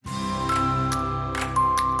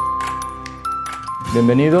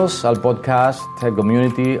Bienvenidos al podcast The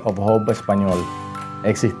Community of Hope Español.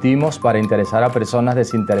 Existimos para interesar a personas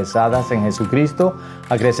desinteresadas en Jesucristo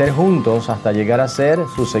a crecer juntos hasta llegar a ser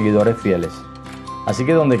sus seguidores fieles. Así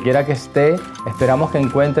que donde quiera que esté, esperamos que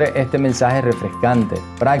encuentre este mensaje refrescante,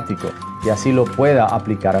 práctico y así lo pueda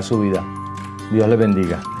aplicar a su vida. Dios le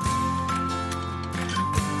bendiga.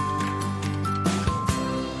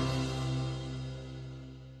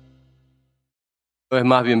 Una vez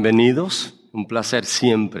más, bienvenidos. Un placer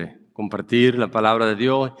siempre compartir la palabra de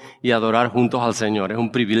Dios y adorar juntos al Señor. Es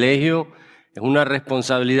un privilegio, es una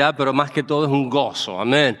responsabilidad, pero más que todo es un gozo.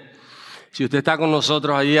 Amén. Si usted está con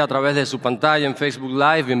nosotros allí a través de su pantalla en Facebook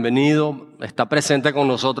Live, bienvenido. Está presente con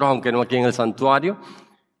nosotros, aunque no aquí en el santuario.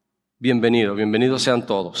 Bienvenidos sean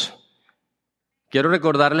todos. Quiero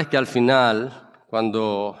recordarles que al final,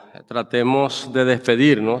 cuando tratemos de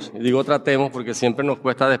despedirnos, y digo tratemos porque siempre nos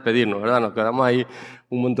cuesta despedirnos, ¿verdad? Nos quedamos ahí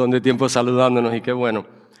un montón de tiempo saludándonos y qué bueno.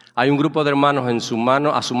 Hay un grupo de hermanos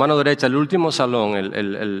a su mano derecha, el último salón,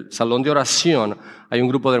 el salón de oración. Hay un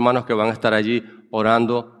grupo de hermanos que van a estar allí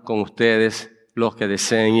orando con ustedes, los que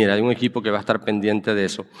deseen ir. Hay un equipo que va a estar pendiente de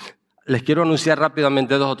eso. Les quiero anunciar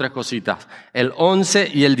rápidamente 2 o 3 cositas. El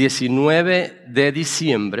 11 y el 19 de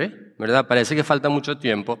diciembre, ¿verdad? Parece que falta mucho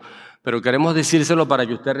tiempo, pero queremos decírselo para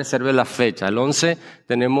que usted reserve la fecha. El 11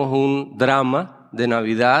 tenemos un drama de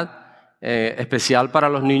Navidad especial para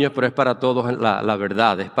los niños, pero es para todos, la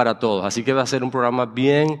verdad, es para todos. Así que va a ser un programa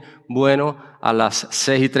bien bueno a las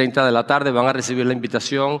 6:30 de la tarde. Van a recibir la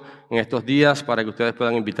invitación en estos días para que ustedes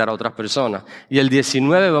puedan invitar a otras personas. Y el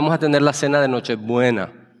 19 vamos a tener la cena de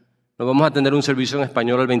Nochebuena. No vamos a tener un servicio en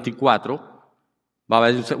español el 24. Va a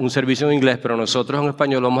haber un servicio en inglés, pero nosotros en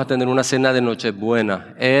español vamos a tener una cena de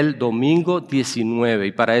Nochebuena el domingo 19.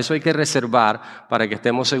 Y para eso hay que reservar, para que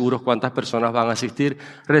estemos seguros cuántas personas van a asistir.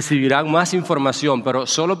 Recibirán más información, pero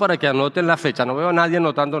solo para que anoten la fecha. No veo a nadie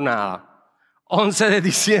anotando nada. 11 de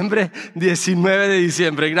diciembre, 19 de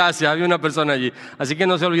diciembre. Gracias, había una persona allí. Así que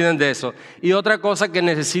no se olviden de eso. Y otra cosa que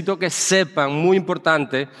necesito que sepan, muy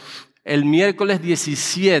importante, el miércoles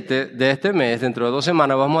 17 de este mes, dentro de 2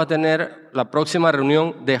 semanas, vamos a tener la próxima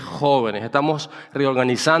reunión de jóvenes. Estamos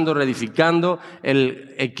reorganizando, reedificando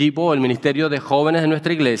el equipo, el ministerio de jóvenes de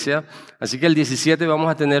nuestra iglesia. Así que el 17 vamos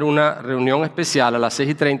a tener una reunión especial a las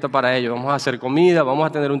 6:30 para ellos. Vamos a hacer comida, vamos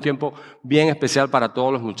a tener un tiempo bien especial para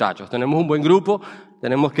todos los muchachos. Tenemos un buen grupo,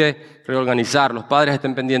 tenemos que reorganizar. Los padres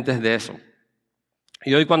estén pendientes de eso.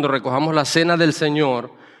 Y hoy cuando recojamos la cena del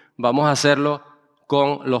Señor, vamos a hacerlo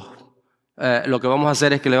con lo que vamos a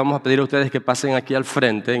hacer es que le vamos a pedir a ustedes que pasen aquí al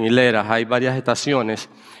frente, en hileras, hay varias estaciones,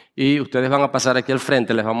 y ustedes van a pasar aquí al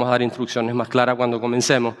frente, les vamos a dar instrucciones más claras cuando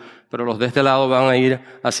comencemos, pero los de este lado van a ir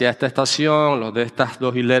hacia esta estación, los de estas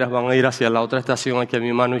 2 hileras van a ir hacia la otra estación, aquí a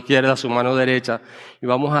mi mano izquierda, a su mano derecha, y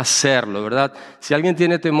vamos a hacerlo, ¿verdad? Si alguien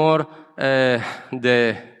tiene temor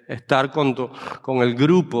de estar con el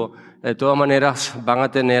grupo, de todas maneras van a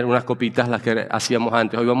tener unas copitas las que hacíamos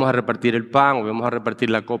antes. Hoy vamos a repartir el pan, hoy vamos a repartir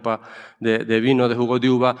la copa de vino, de jugo de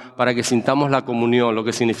uva, para que sintamos la comunión. Lo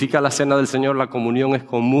que significa la cena del Señor, la comunión es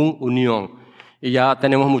común unión. Y ya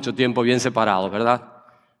tenemos mucho tiempo bien separados, ¿verdad?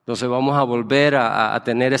 Entonces vamos a volver a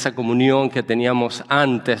tener esa comunión que teníamos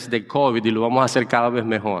antes de COVID y lo vamos a hacer cada vez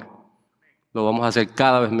mejor. Lo vamos a hacer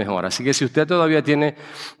cada vez mejor. Así que si usted todavía tiene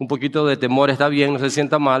un poquito de temor, está bien, no se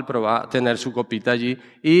sienta mal, pero va a tener su copita allí.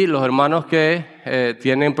 Y los hermanos que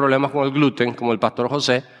tienen problemas con el gluten, como el pastor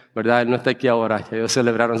José, ¿verdad? Él no está aquí ahora, ya ellos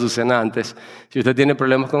celebraron su cena antes. Si usted tiene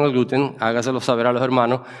problemas con el gluten, hágaselo saber a los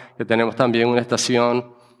hermanos, que tenemos también una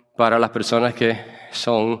estación para las personas que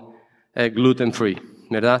son gluten free,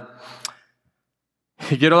 ¿verdad?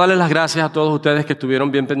 Y quiero darles las gracias a todos ustedes que estuvieron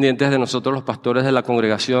bien pendientes de nosotros los pastores de la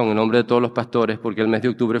congregación, en nombre de todos los pastores, porque el mes de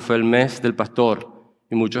octubre fue el mes del pastor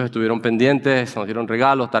y muchos estuvieron pendientes, nos dieron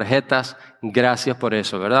regalos, tarjetas, gracias por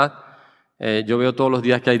eso, ¿verdad? Yo veo todos los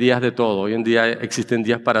días que hay días de todo, hoy en día existen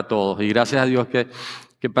días para todos y gracias a Dios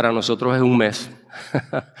que para nosotros es un mes,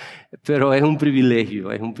 pero es un privilegio,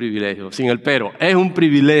 sin el pero, es un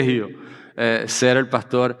privilegio ser el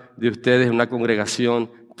pastor de ustedes en una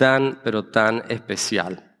congregación pero tan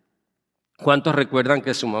especial. ¿Cuántos recuerdan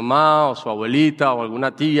que su mamá o su abuelita o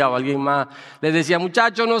alguna tía o alguien más les decía,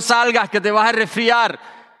 muchacho, no salgas que te vas a resfriar?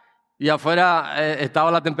 Y afuera estaba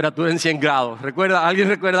la temperatura en 100 grados. ¿Alguien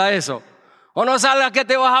recuerda eso? O no salgas que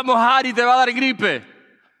te vas a mojar y te va a dar gripe.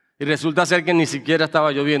 Y resulta ser que ni siquiera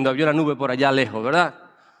estaba lloviendo, había una nube por allá lejos, ¿verdad?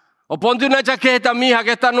 O ponte una chaqueta, mija,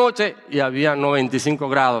 que esta noche... Y había 95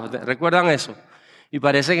 grados. ¿Recuerdan eso? Y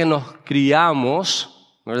parece que nos criamos,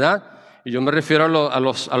 ¿verdad? Y yo me refiero a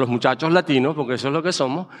los muchachos latinos, porque eso es lo que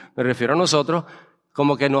somos, me refiero a nosotros,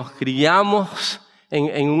 como que nos criamos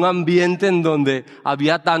en un ambiente en donde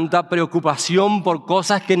había tanta preocupación por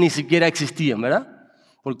cosas que ni siquiera existían, ¿verdad?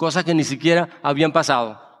 Por cosas que ni siquiera habían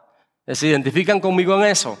pasado. ¿Se identifican conmigo en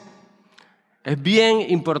eso? Es bien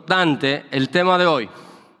importante el tema de hoy.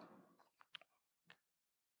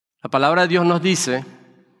 La palabra de Dios nos dice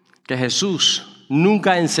que Jesús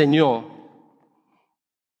nunca enseñó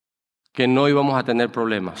que no íbamos a tener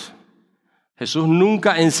problemas. Jesús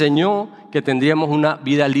nunca enseñó que tendríamos una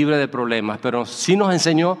vida libre de problemas, pero sí nos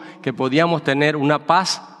enseñó que podíamos tener una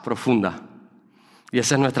paz profunda. Y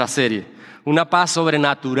esa es nuestra serie. Una paz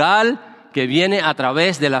sobrenatural que viene a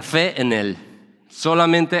través de la fe en Él.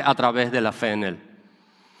 Solamente a través de la fe en Él.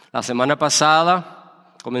 La semana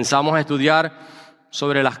pasada comenzamos a estudiar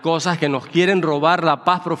sobre las cosas que nos quieren robar la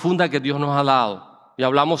paz profunda que Dios nos ha dado. Y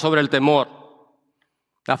hablamos sobre el temor.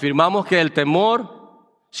 Afirmamos que el temor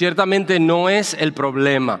ciertamente no es el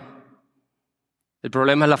problema. El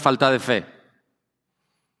problema es la falta de fe.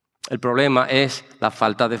 El problema es la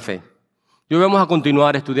falta de fe. Y hoy vamos a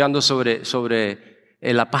continuar estudiando sobre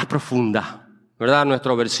la paz profunda, ¿verdad?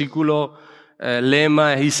 Nuestro versículo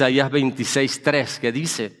lema es Isaías 26:3, que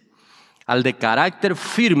dice: al de carácter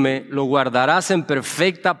firme lo guardarás en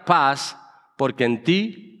perfecta paz, porque en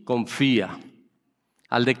ti confía.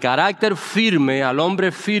 Al de carácter firme, al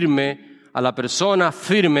hombre firme, a la persona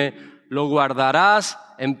firme, lo guardarás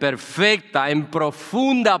en perfecta, en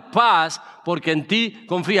profunda paz, porque en ti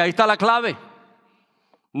confía. Ahí está la clave.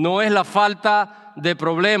 No es la falta de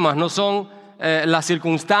problemas, no son las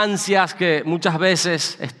circunstancias que muchas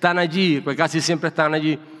veces están allí, pues casi siempre están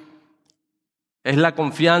allí. Es la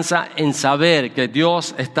confianza en saber que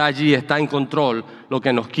Dios está allí, está en control, lo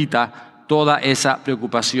que nos quita toda esa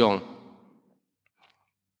preocupación.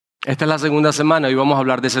 Esta es la segunda semana y vamos a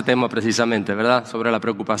hablar de ese tema precisamente, ¿verdad? Sobre la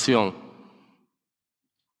preocupación.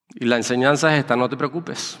 Y la enseñanza es esta: no te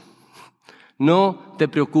preocupes. No te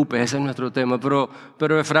preocupes, ese es nuestro tema.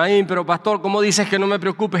 Pero Efraín, pero pastor, ¿cómo dices que no me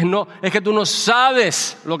preocupes? No, es que tú no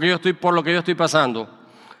sabes por lo que yo estoy pasando.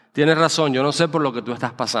 Tienes razón, yo no sé por lo que tú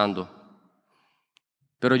estás pasando.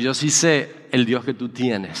 Pero yo sí sé el Dios que tú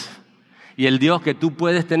tienes. Y el Dios que tú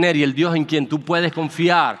puedes tener y el Dios en quien tú puedes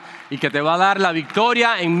confiar y que te va a dar la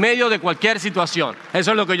victoria en medio de cualquier situación.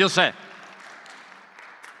 Eso es lo que yo sé.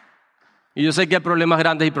 Y yo sé que hay problemas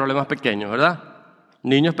grandes y problemas pequeños, ¿verdad?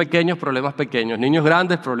 Niños pequeños, problemas pequeños. Niños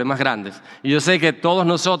grandes, problemas grandes. Y yo sé que todos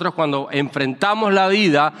nosotros cuando enfrentamos la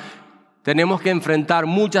vida tenemos que enfrentar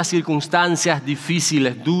muchas circunstancias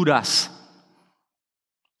difíciles, duras.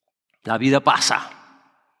 La vida pasa.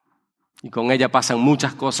 Y con ella pasan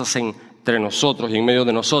muchas cosas entre nosotros y en medio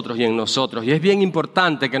de nosotros y en nosotros. Y es bien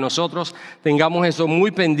importante que nosotros tengamos eso muy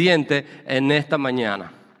pendiente en esta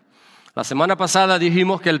mañana. La semana pasada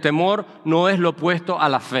dijimos que el temor no es lo opuesto a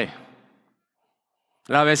la fe.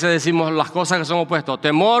 A veces decimos las cosas que son opuestos.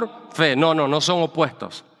 Temor, fe. No son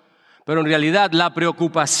opuestos. Pero en realidad la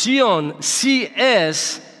preocupación sí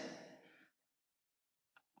es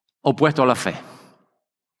opuesto a la fe.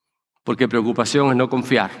 Porque preocupación es no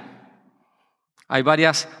confiar. Hay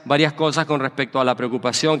varias cosas con respecto a la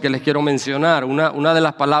preocupación que les quiero mencionar. Una de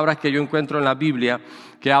las palabras que yo encuentro en la Biblia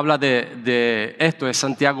que habla de esto es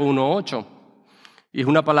Santiago 1:8. Y es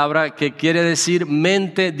una palabra que quiere decir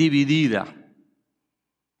mente dividida.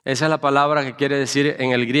 Esa es la palabra que quiere decir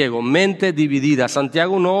en el griego, mente dividida.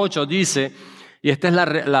 Santiago 1:8 dice, y esta es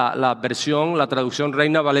la versión, la traducción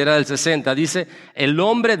Reina Valera del 60, dice: el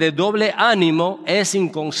hombre de doble ánimo es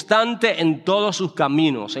inconstante en todos sus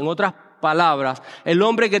caminos. En otras palabras, el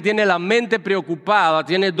hombre que tiene la mente preocupada,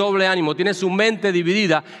 tiene doble ánimo, tiene su mente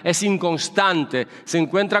dividida, es inconstante, se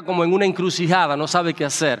encuentra como en una encrucijada, no sabe qué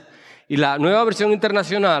hacer. Y la Nueva Versión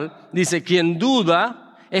Internacional dice: quien duda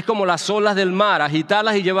es como las olas del mar,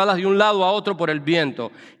 agitadas y llevadas de un lado a otro por el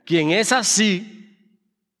viento. Quien es así,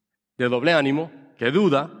 de doble ánimo, que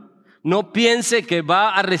duda, no piense que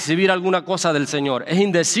va a recibir alguna cosa del Señor. Es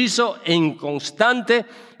indeciso e inconstante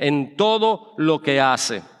en todo lo que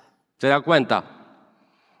hace. ¿Se da cuenta?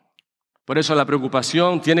 Por eso la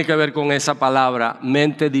preocupación tiene que ver con esa palabra,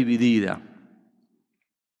 mente dividida.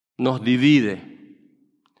 Nos divide.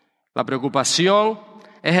 La preocupación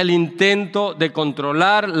es el intento de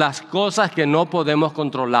controlar las cosas que no podemos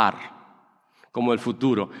controlar, como el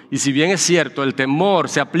futuro. Y si bien es cierto, el temor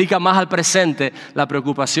se aplica más al presente, la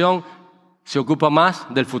preocupación se ocupa más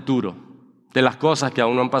del futuro, de las cosas que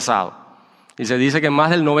aún no han pasado. Y se dice que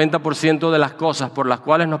más del 90% de las cosas por las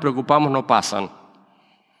cuales nos preocupamos no pasan.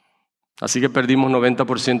 Así que perdimos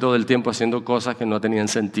 90% del tiempo haciendo cosas que no tenían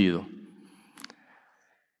sentido.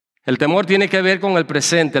 El temor tiene que ver con el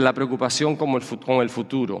presente, la preocupación con el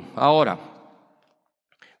futuro. Ahora,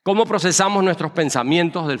 ¿Cómo procesamos nuestros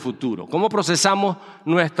pensamientos del futuro? ¿Cómo procesamos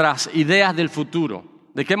nuestras ideas del futuro?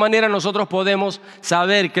 ¿De qué manera nosotros podemos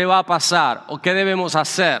saber qué va a pasar o qué debemos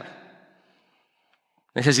hacer?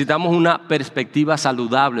 Necesitamos una perspectiva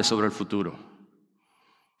saludable sobre el futuro.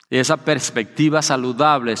 Y esa perspectiva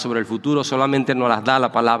saludable sobre el futuro solamente nos las da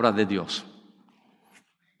la palabra de Dios.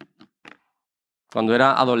 Cuando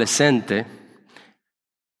era adolescente,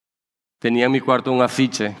 tenía en mi cuarto un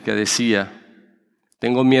afiche que decía: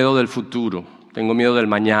 tengo miedo del futuro, tengo miedo del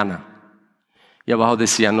mañana. Y abajo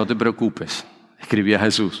decía: no te preocupes, escribía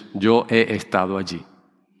Jesús, yo he estado allí.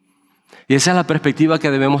 Y esa es la perspectiva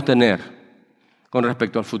que debemos tener con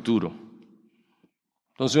respecto al futuro.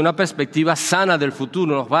 Entonces, una perspectiva sana del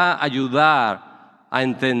futuro nos va a ayudar a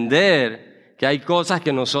entender que hay cosas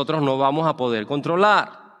que nosotros no vamos a poder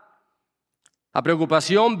controlar. La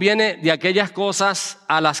preocupación viene de aquellas cosas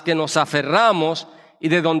a las que nos aferramos y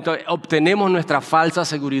de donde obtenemos nuestra falsa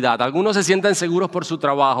seguridad. Algunos se sienten seguros por su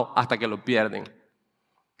trabajo hasta que lo pierden.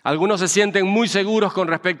 Algunos se sienten muy seguros con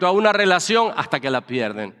respecto a una relación hasta que la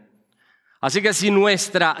pierden. Así que si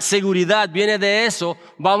nuestra seguridad viene de eso,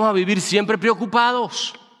 vamos a vivir siempre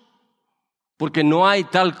preocupados. Porque no hay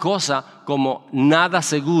tal cosa como nada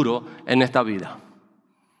seguro en esta vida.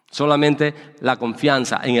 Solamente la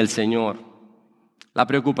confianza en el Señor. La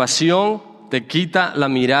preocupación te quita la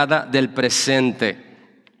mirada del presente.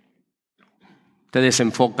 Te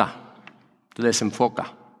desenfoca.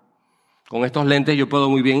 Con estos lentes yo puedo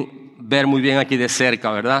ver muy bien aquí de cerca,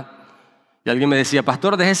 ¿verdad? Y alguien me decía: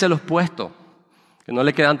 pastor, déjeselos puestos, que no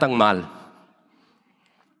le quedan tan mal.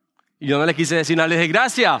 Y yo no les quise decir nada, les dije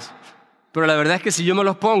gracias. Pero la verdad es que si yo me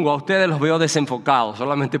los pongo, a ustedes los veo desenfocados.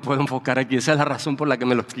 Solamente puedo enfocar aquí. Esa es la razón por la que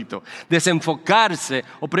me los quito. Desenfocarse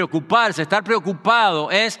o preocuparse, estar preocupado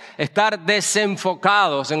es estar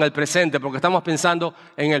desenfocados en el presente, porque estamos pensando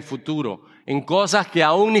en el futuro, en cosas que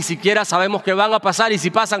aún ni siquiera sabemos que van a pasar y si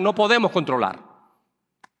pasan no podemos controlar.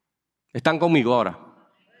 ¿Están conmigo ahora?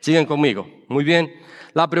 ¿Siguen conmigo? Muy bien.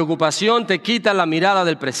 La preocupación te quita la mirada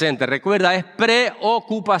del presente. Recuerda, es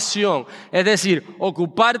preocupación. Es decir,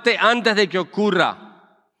 ocuparte antes de que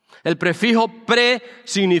ocurra. El prefijo pre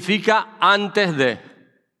significa antes de.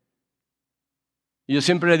 Y yo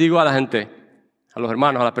siempre le digo a la gente, a los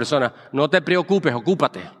hermanos, a las personas: no te preocupes,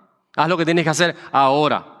 ocúpate. Haz lo que tienes que hacer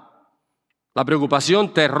ahora. La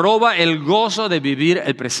preocupación te roba el gozo de vivir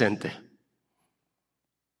el presente.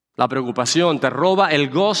 La preocupación te roba el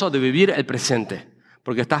gozo de vivir el presente.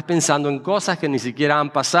 Porque estás pensando en cosas que ni siquiera han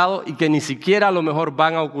pasado y que ni siquiera a lo mejor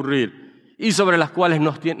van a ocurrir y sobre las cuales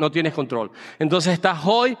no tienes control. Entonces estás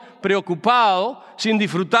hoy preocupado sin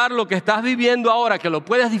disfrutar lo que estás viviendo ahora, que lo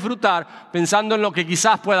puedes disfrutar pensando en lo que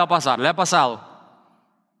quizás pueda pasar. ¿Le ha pasado?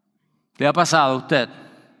 ¿Le ha pasado a usted?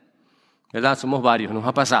 ¿Verdad? Somos varios, nos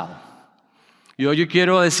ha pasado. Y hoy yo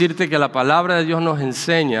quiero decirte que la palabra de Dios nos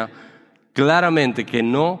enseña claramente que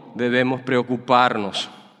no debemos preocuparnos.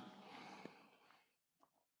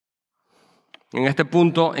 En este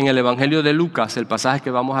punto, en el Evangelio de Lucas, el pasaje que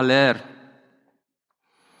vamos a leer,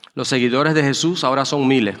 los seguidores de Jesús ahora son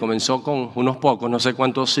miles. Comenzó con unos pocos, no sé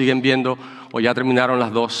cuántos siguen viendo o ya terminaron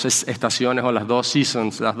las dos estaciones o las dos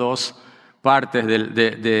seasons, las dos partes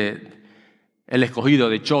de El Escogido,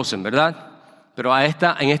 de Chosen, ¿verdad? Pero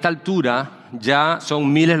en esta altura ya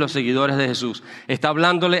son miles los seguidores de Jesús. Está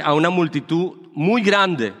hablándole a una multitud muy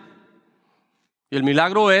grande. Y el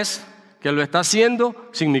milagro es que lo está haciendo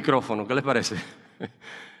sin micrófono. ¿Qué les parece?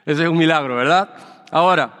 Ese es un milagro, ¿verdad?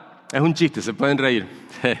 Ahora, es un chiste, se pueden reír.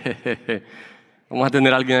 Vamos a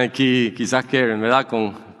tener a alguien aquí, quizás Karen, ¿verdad?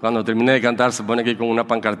 Cuando termine de cantar se pone aquí con una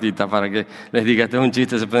pancartita para que les diga: este es un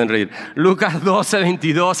chiste, se pueden reír. Lucas 12,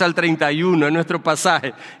 22 al 31 es nuestro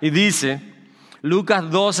pasaje. Y dice,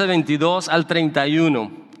 Lucas 12, 22 al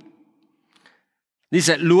 31.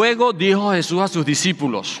 Dice: luego dijo Jesús a sus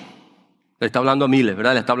discípulos. Le está hablando a miles,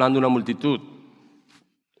 ¿verdad? Le está hablando a una multitud.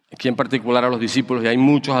 Aquí en particular a los discípulos, y hay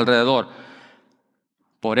muchos alrededor.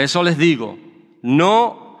 Por eso les digo,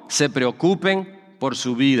 no se preocupen por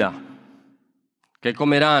su vida. ¿Qué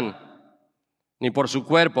comerán? Ni por su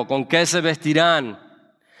cuerpo, ¿con qué se vestirán?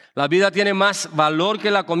 La vida tiene más valor que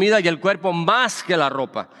la comida y el cuerpo más que la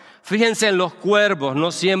ropa. Fíjense en los cuervos,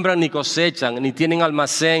 no siembran ni cosechan, ni tienen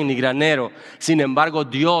almacén ni granero. Sin embargo,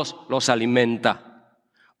 Dios los alimenta.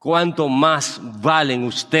 ¿Cuánto más valen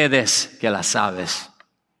ustedes que las aves?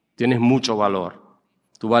 Tienes mucho valor.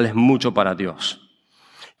 Tú vales mucho para Dios.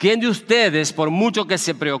 ¿Quién de ustedes, por mucho que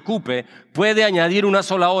se preocupe, puede añadir una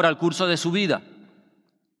sola hora al curso de su vida?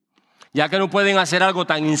 Ya que no pueden hacer algo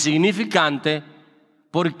tan insignificante,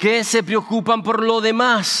 ¿por qué se preocupan por lo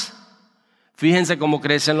demás? Fíjense cómo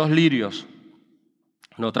crecen los lirios.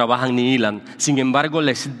 no trabajan ni hilan. Sin embargo,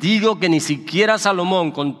 les digo que ni siquiera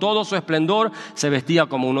Salomón, con todo su esplendor, se vestía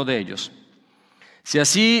como uno de ellos. Si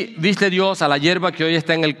así viste Dios a la hierba que hoy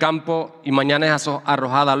está en el campo y mañana es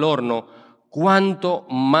arrojada al horno, ¿cuánto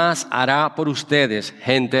más hará por ustedes,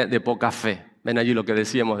 gente de poca fe? Ven allí lo que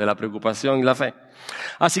decíamos de la preocupación y la fe.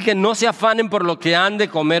 Así que no se afanen por lo que han de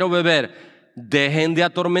comer o beber. Dejen de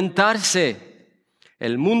atormentarse.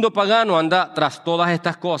 El mundo pagano anda tras todas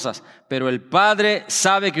estas cosas, pero el Padre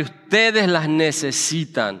sabe que ustedes las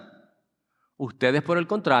necesitan. Ustedes, por el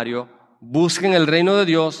contrario, busquen el reino de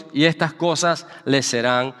Dios y estas cosas les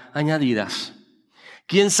serán añadidas.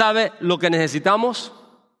 ¿Quién sabe lo que necesitamos?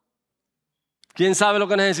 ¿Quién sabe lo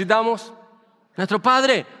que necesitamos? Nuestro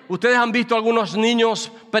Padre. Ustedes han visto algunos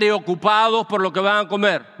niños preocupados por lo que van a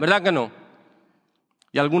comer, ¿verdad que no?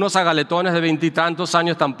 Y algunos agaletones de 20 y tantos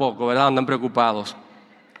años tampoco, ¿verdad? Andan preocupados.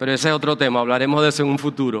 Pero ese es otro tema, hablaremos de eso en un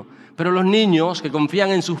futuro. Pero los niños que confían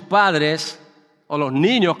en sus padres, o los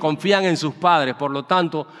niños confían en sus padres, por lo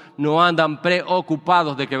tanto, no andan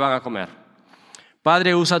preocupados de que van a comer.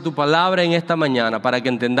 Padre, usa tu palabra en esta mañana para que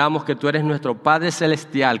entendamos que tú eres nuestro Padre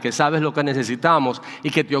Celestial, que sabes lo que necesitamos y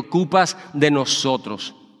que te ocupas de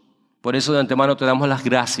nosotros. Por eso de antemano te damos las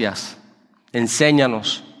gracias.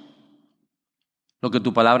 Enséñanos lo que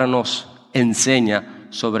tu palabra nos enseña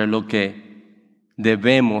sobre lo que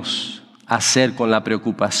debemos hacer con la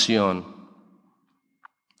preocupación.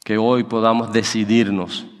 Que hoy podamos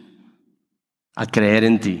decidirnos a creer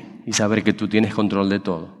en ti y saber que tú tienes control de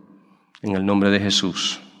todo. En el nombre de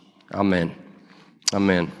Jesús. Amén.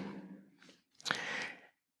 Amén.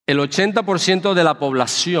 El 80% de la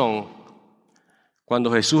población,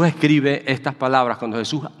 cuando Jesús escribe estas palabras, cuando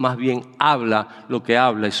Jesús más bien habla lo que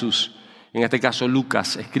habla Jesús, en este caso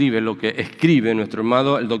Lucas escribe lo que escribe nuestro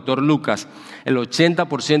hermano el doctor Lucas, el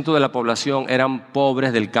 80% de la población eran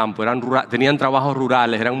pobres del campo, tenían trabajos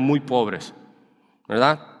rurales, eran muy pobres,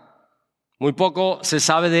 ¿verdad? Muy poco se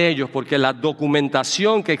sabe de ellos porque la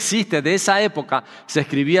documentación que existe de esa época se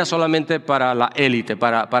escribía solamente para la élite,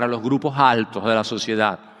 para los grupos altos de la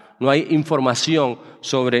sociedad. No hay información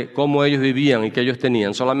sobre cómo ellos vivían y qué ellos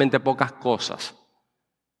tenían, solamente pocas cosas.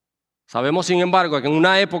 Sabemos, sin embargo, que en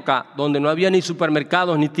una época donde no había ni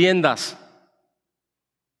supermercados ni tiendas,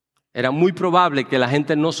 era muy probable que la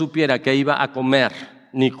gente no supiera qué iba a comer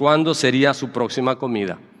ni cuándo sería su próxima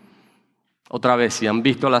comida. Otra vez, si han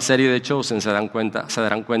visto la serie de Chosen, se darán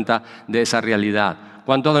cuenta de esa realidad.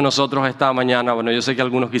 ¿Cuántos de nosotros esta mañana, bueno, yo sé que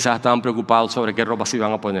algunos quizás estaban preocupados sobre qué ropa se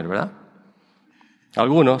iban a poner, ¿verdad?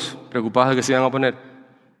 Algunos preocupados de qué se iban a poner.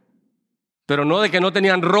 Pero no de que no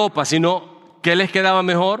tenían ropa, sino qué les quedaba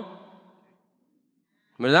mejor.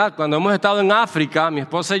 ¿Verdad? Cuando hemos estado en África, mi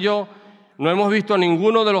esposa y yo, no hemos visto a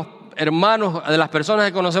ninguno de los hermanos, de las personas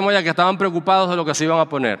que conocemos ya que estaban preocupados de lo que se iban a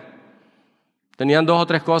poner. Tenían 2 o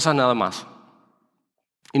 3 cosas nada más.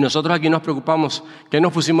 Y nosotros aquí nos preocupamos. ¿Qué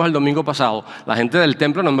nos pusimos el domingo pasado? La gente del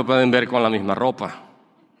templo no me pueden ver con la misma ropa,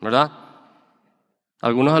 ¿verdad?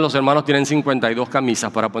 Algunos de los hermanos tienen 52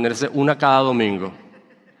 camisas para ponerse una cada domingo.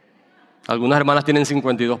 Algunas hermanas tienen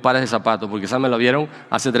 52 pares de zapatos, porque esa me la vieron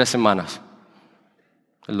hace 3 semanas.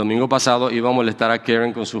 El domingo pasado iba a molestar a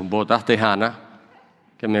Karen con sus botas tejanas,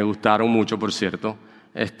 que me gustaron mucho, por cierto.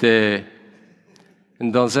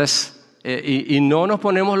 Entonces, y no nos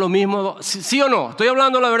ponemos lo mismo. ¿Sí o no? ¿Estoy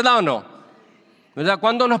hablando la verdad o no? ¿Verdad?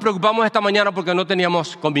 ¿Cuándo nos preocupamos esta mañana porque no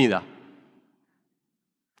teníamos comida?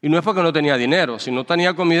 Y no es porque no tenía dinero. Si no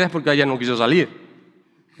tenía comida es porque ella no quiso salir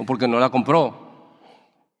o porque no la compró.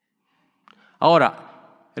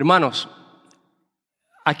 Ahora, hermanos,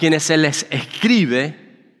 a quienes se les escribe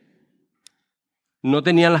no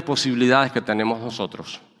tenían las posibilidades que tenemos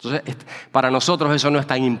nosotros. Entonces, para nosotros eso no es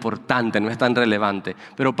tan importante, no es tan relevante.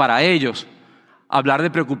 Pero para ellos, hablar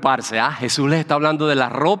de preocuparse, Jesús les está hablando de la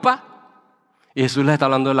ropa y Jesús les está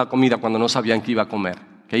hablando de la comida cuando no sabían qué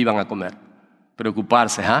iban a comer.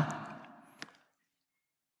 Preocuparse,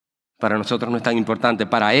 Para nosotros no es tan importante,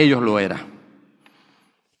 para ellos lo era.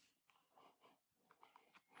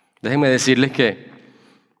 Déjenme decirles que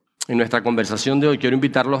en nuestra conversación de hoy quiero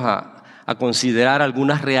invitarlos a considerar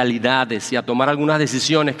algunas realidades y a tomar algunas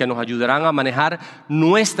decisiones que nos ayudarán a manejar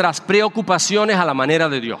nuestras preocupaciones a la manera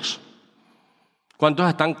de Dios. ¿Cuántos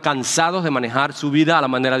están cansados de manejar su vida a la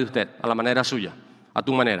manera de usted, a la manera suya, a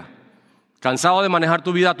tu manera? ¿Cansado de manejar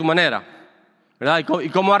tu vida a tu manera? ¿Verdad? ¿Y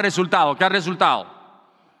cómo ha resultado? ¿Qué ha resultado?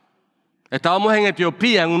 Estábamos en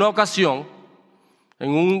Etiopía en una ocasión,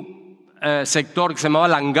 en un sector que se llamaba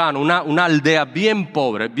Langano, una aldea bien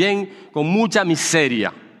pobre, con mucha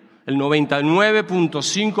miseria. El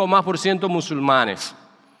 99.5% más musulmanes.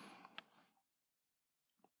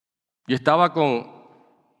 Y estaba con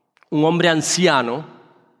un hombre anciano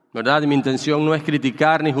 ¿verdad? Y mi intención no es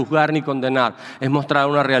criticar, ni juzgar, ni condenar, es mostrar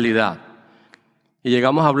una realidad. Y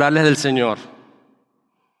llegamos a hablarles del Señor,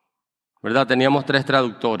 ¿verdad? Teníamos 3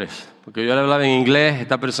 traductores, porque yo le hablaba en inglés,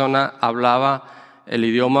 esta persona hablaba el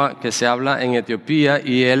idioma que se habla en Etiopía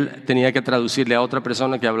y él tenía que traducirle a otra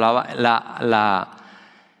persona que hablaba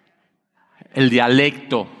el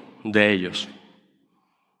dialecto de ellos.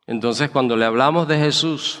 Entonces, cuando le hablamos de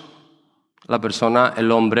Jesús, la persona,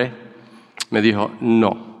 el hombre, me dijo,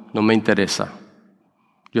 no me interesa.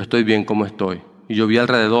 Yo estoy bien como estoy. Y yo vi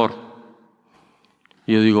alrededor.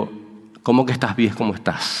 Y yo digo, ¿cómo que estás bien como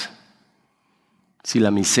estás? Si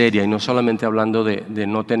la miseria, y no solamente hablando de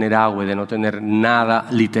no tener agua y de no tener nada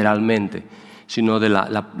literalmente, sino de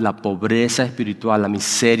la pobreza espiritual, la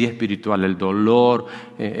miseria espiritual, el dolor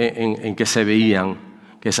en que se veían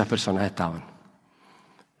que esas personas estaban.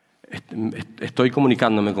 Estoy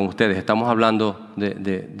comunicándome con ustedes, estamos hablando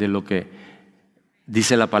de lo que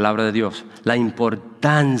dice la palabra de Dios. La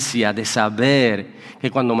importancia de saber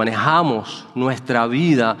que cuando manejamos nuestra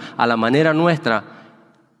vida a la manera nuestra,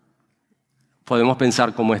 podemos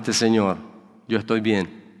pensar como este señor, yo estoy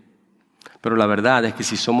bien. Pero la verdad es que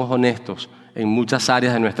si somos honestos, en muchas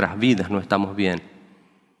áreas de nuestras vidas no estamos bien.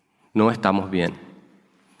 No estamos bien.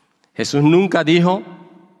 Jesús nunca dijo,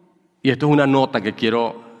 y esto es una nota que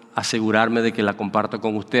quiero asegurarme de que la comparto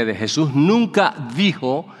con ustedes, Jesús nunca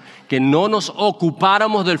dijo que no nos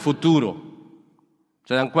ocupáramos del futuro.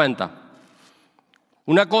 ¿Se dan cuenta?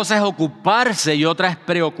 Una cosa es ocuparse y otra es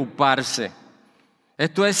preocuparse.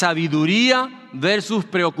 Esto es sabiduría versus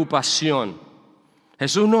preocupación.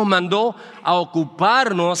 Jesús nos mandó a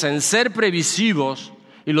ocuparnos en ser previsivos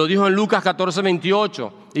y lo dijo en Lucas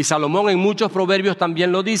 14:28 y Salomón en muchos proverbios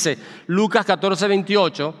también lo dice. Lucas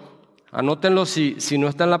 14:28, anótenlo si no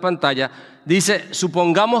está en la pantalla, dice,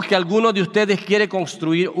 supongamos que alguno de ustedes quiere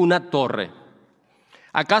construir una torre.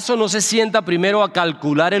 ¿Acaso no se sienta primero a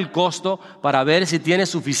calcular el costo para ver si tiene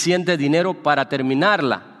suficiente dinero para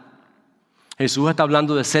terminarla? Jesús está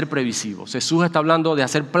hablando de ser previsivos. Jesús está hablando de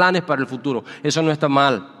hacer planes para el futuro. Eso no está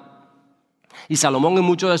mal. Y Salomón en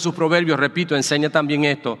muchos de sus proverbios, repito, enseña también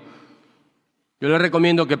esto. Yo le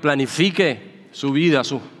recomiendo que planifique su vida,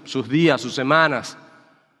 sus días, sus semanas,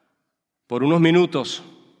 por unos minutos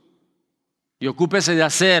y ocúpese de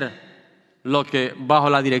hacer lo que bajo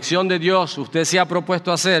la dirección de Dios usted se ha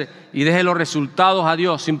propuesto hacer y deje los resultados a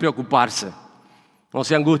Dios sin preocuparse. No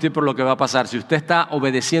se angustie por lo que va a pasar. Si usted está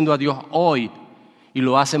obedeciendo a Dios hoy y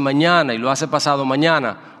lo hace mañana y lo hace pasado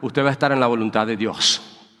mañana, usted va a estar en la voluntad de Dios.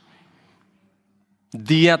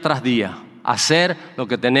 Día tras día, hacer lo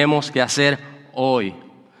que tenemos que hacer hoy.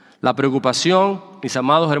 La preocupación, mis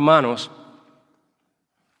amados hermanos,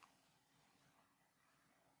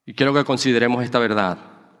 y quiero que consideremos esta verdad.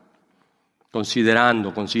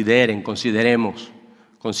 Considerando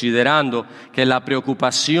que la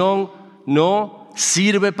preocupación no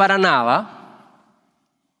sirve para nada,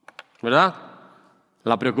 ¿verdad?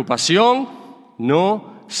 La preocupación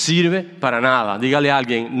no sirve para nada. Dígale a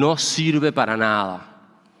alguien, no sirve para nada.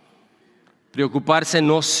 Preocuparse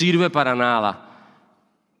no sirve para nada.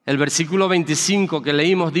 El versículo 25 que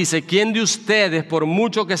leímos dice, ¿quién de ustedes, por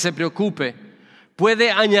mucho que se preocupe,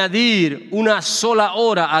 puede añadir una sola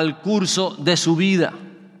hora al curso de su vida?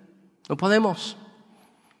 No podemos.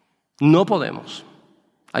 No podemos.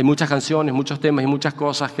 Hay muchas canciones, muchos temas y muchas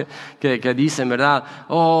cosas que dicen, ¿verdad?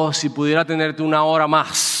 Oh, si pudiera tenerte una hora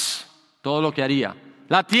más, todo lo que haría.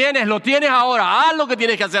 Lo tienes ahora, haz lo que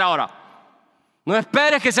tienes que hacer ahora. No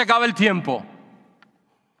esperes que se acabe el tiempo.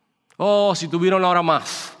 Oh, si tuviera una hora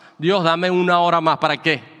más. Dios, dame una hora más, ¿para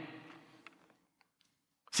qué?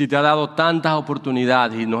 Si te ha dado tantas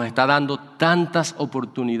oportunidades y nos está dando tantas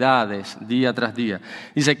oportunidades día tras día.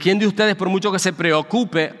 Dice, ¿quién de ustedes, por mucho que se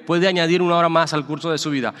preocupe, puede añadir una hora más al curso de su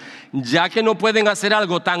vida? Ya que no pueden hacer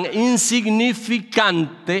algo tan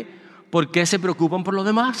insignificante, ¿por qué se preocupan por lo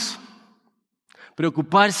demás?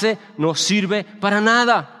 Preocuparse no sirve para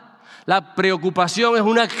nada. La preocupación es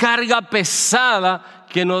una carga pesada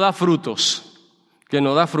que no da frutos.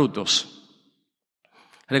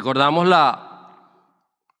 Recordamos la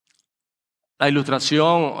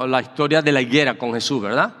ilustración o la historia de la higuera con Jesús,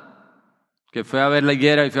 ¿verdad? Que fue a ver la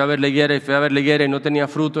higuera y no tenía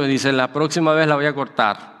frutos y dice, la próxima vez la voy a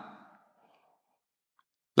cortar.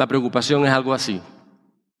 La preocupación es algo así,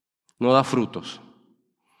 no da frutos.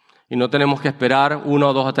 Y no tenemos que esperar 1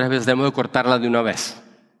 o 2 o 3 veces, tenemos que cortarla de una vez.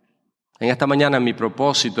 En esta mañana mi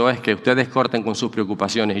propósito es que ustedes corten con sus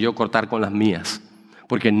preocupaciones y yo cortar con las mías,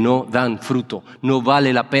 porque no dan fruto. No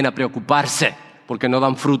vale la pena preocuparse porque no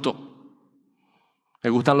dan fruto. Me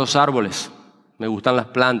gustan los árboles, me gustan las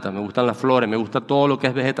plantas, me gustan las flores, me gusta todo lo que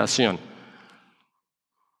es vegetación.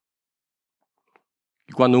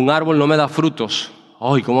 Y cuando un árbol no me da frutos,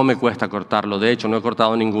 ¡ay, cómo me cuesta cortarlo! De hecho, no he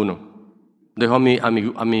cortado ninguno. Dejo a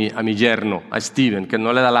mi yerno, a Steven, que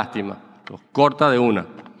no le da lástima. Los corta de una.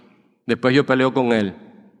 Después yo peleo con él.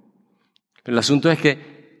 Pero el asunto es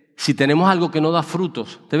que si tenemos algo que no da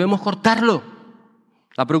frutos, debemos cortarlo.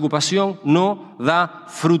 La preocupación no da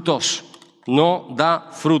frutos. No da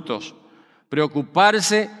frutos.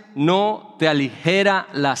 Preocuparse no te aligera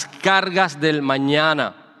las cargas del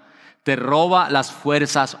mañana. Te roba las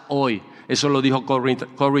fuerzas hoy. Eso lo dijo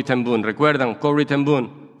Corrie ten Boom. ¿Recuerdan? Corrie ten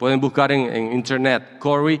Boom. Pueden buscar en internet.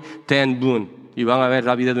 Corrie ten Boom. Y van a ver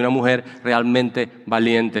la vida de una mujer realmente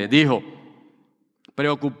valiente. Dijo,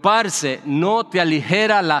 preocuparse no te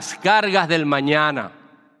aligera las cargas del mañana.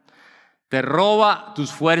 Te roba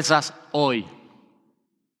tus fuerzas hoy.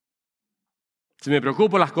 Si me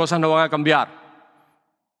preocupo, las cosas no van a cambiar.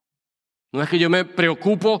 No es que yo me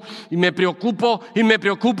preocupo y me preocupo y me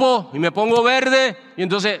preocupo y me pongo verde y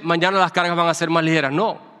entonces mañana las cargas van a ser más ligeras.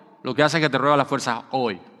 No, lo que hace es que te roba las fuerzas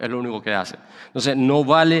hoy, es lo único que hace. Entonces no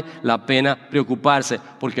vale la pena preocuparse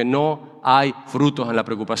porque no hay frutos en la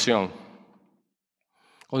preocupación.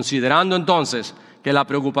 Considerando entonces que la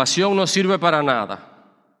preocupación no sirve para nada,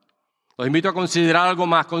 los invito a considerar algo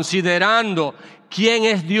más, considerando quién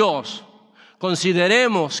es Dios.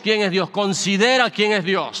 Consideremos quién es Dios, considera quién es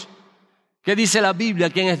Dios. ¿Qué dice la Biblia?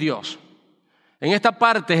 ¿Quién es Dios? En esta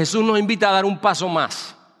parte Jesús nos invita a dar un paso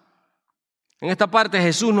más. En esta parte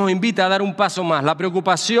Jesús nos invita a dar un paso más. La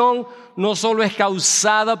preocupación no solo es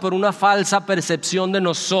causada por una falsa percepción de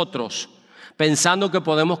nosotros, pensando que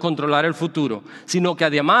podemos controlar el futuro, sino que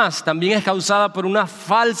además también es causada por una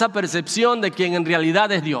falsa percepción de quien en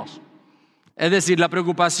realidad es Dios. Es decir, la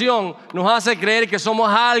preocupación nos hace creer que somos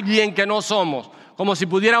alguien que no somos, como si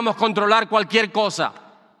pudiéramos controlar cualquier cosa.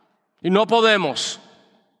 Y no podemos.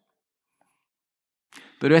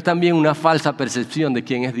 Pero es también una falsa percepción de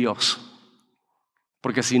quién es Dios.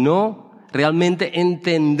 Porque si no, realmente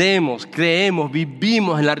entendemos, creemos,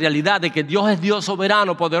 vivimos en la realidad de que Dios es Dios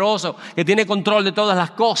soberano, poderoso, que tiene control de todas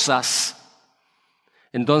las cosas,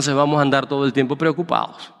 entonces vamos a andar todo el tiempo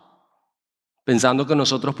preocupados, pensando que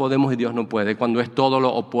nosotros podemos y Dios no puede, cuando es todo lo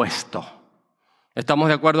opuesto. ¿Estamos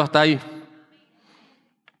de acuerdo hasta ahí?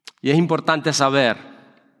 Y es importante saber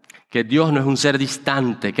que Dios no es un ser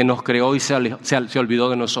distante, que nos creó y se olvidó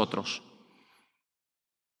de nosotros.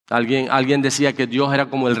 Alguien decía que Dios era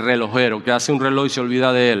como el relojero, que hace un reloj y se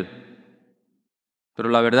olvida de él. Pero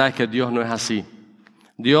la verdad es que Dios no es así.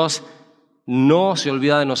 Dios no se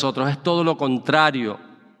olvida de nosotros, es todo lo contrario.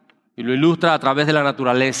 Y lo ilustra a través de la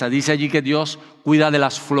naturaleza. Dice allí que Dios cuida de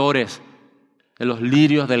las flores, de los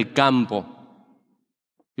lirios del campo.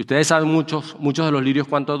 Y ustedes saben muchos de los lirios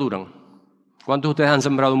cuánto duran. ¿Cuántos de ustedes han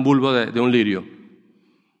sembrado un bulbo de un lirio?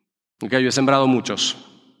 Yo he sembrado muchos.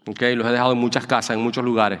 Los he dejado en muchas casas, en muchos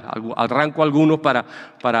lugares. Arranco algunos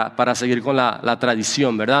para seguir con la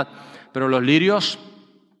tradición, ¿verdad? Pero los lirios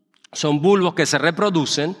son bulbos que se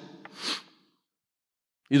reproducen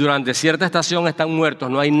y durante cierta estación están muertos,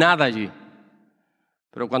 no hay nada allí.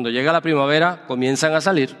 Pero cuando llega la primavera comienzan a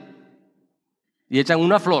salir y echan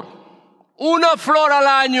una flor al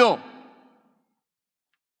año.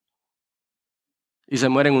 Y se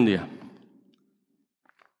mueren un día.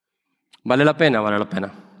 ¿Vale la pena? Vale la pena.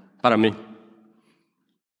 Para mí.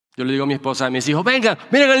 Yo le digo a mi esposa y a mis hijos, vengan,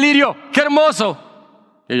 miren el lirio, qué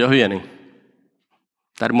hermoso. Y ellos vienen.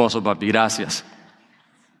 Está hermoso, papi, gracias.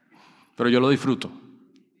 Pero yo lo disfruto.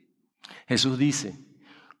 Jesús dice,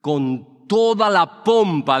 con toda la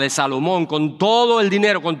pompa de Salomón, con todo el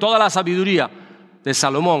dinero, con toda la sabiduría de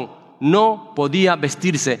Salomón, no podía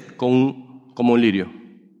vestirse como un lirio.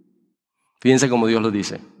 Fíjense cómo Dios lo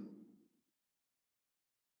dice.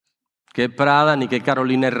 Que Prada, ni que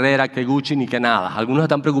Carolina Herrera, que Gucci, ni que nada. Algunos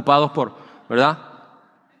están preocupados ¿verdad?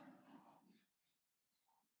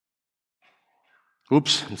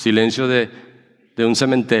 Ups, silencio de un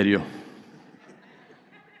cementerio.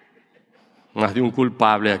 Más de un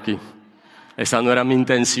culpable aquí. Esa no era mi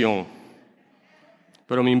intención.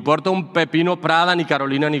 Pero me importa un pepino Prada, ni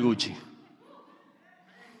Carolina, ni Gucci.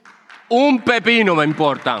 Un pepino me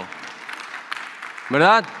importan.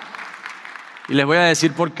 ¿Verdad? Y les voy a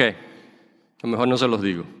decir por qué. A lo mejor no se los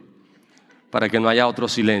digo, para que no haya otro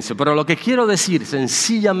silencio. Pero lo que quiero decir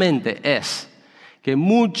sencillamente es que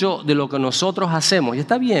mucho de lo que nosotros hacemos, y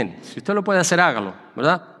está bien, si usted lo puede hacer, hágalo,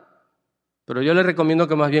 ¿verdad? Pero yo le recomiendo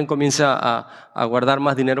que más bien comience a guardar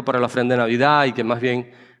más dinero para la ofrenda de Navidad y que más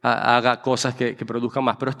bien haga cosas que produzcan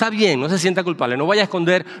más. Pero está bien, no se sienta culpable, no vaya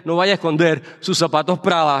a esconder sus zapatos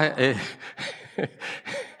Prada.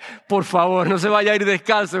 Por favor, no se vaya a ir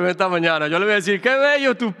descalzo en esta mañana. Yo le voy a decir, qué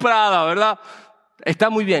bello tu Prada, ¿verdad? Está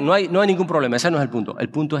muy bien, no hay ningún problema, ese no es el punto. El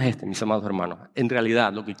punto es este, mis amados hermanos. En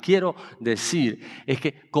realidad, lo que quiero decir es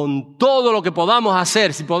que con todo lo que podamos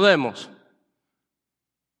hacer, si podemos,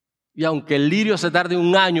 y aunque el lirio se tarde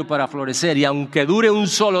 1 año para florecer, y aunque dure un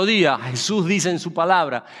solo día, Jesús dice en su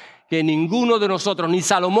palabra que ninguno de nosotros, ni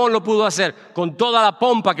Salomón lo pudo hacer, con toda la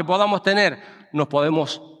pompa que podamos tener, nos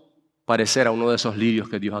podemos parecer a uno de esos lirios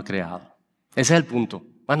que Dios ha creado. Ese es el punto,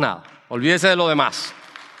 más nada. Olvídese de lo demás.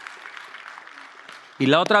 Y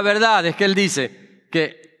la otra verdad es que Él dice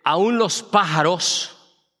que aún los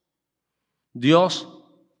pájaros, Dios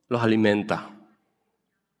los alimenta.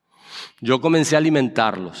 Yo comencé a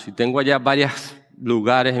alimentarlos y tengo allá varios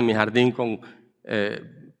lugares en mi jardín con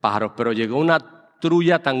pájaros, pero llegó una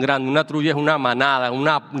trulla tan grande, una trulla es una manada,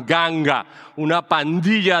 una ganga, una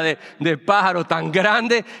pandilla de pájaros tan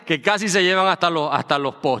grande que casi se llevan hasta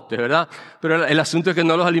los postes, ¿verdad? Pero el asunto es que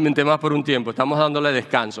no los alimenté más por un tiempo, estamos dándole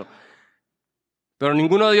descanso. Pero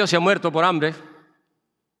ninguno de ellos se ha muerto por hambre,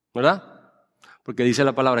 ¿verdad? Porque dice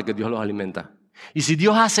la palabra que Dios los alimenta. Y si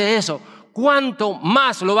Dios hace eso, ¿cuánto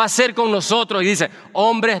más lo va a hacer con nosotros? Y dice,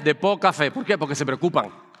 hombres de poca fe. ¿Por qué? Porque se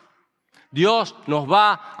preocupan. Dios nos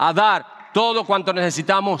va a dar todo cuanto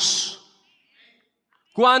necesitamos.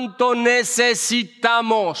 ¿Cuánto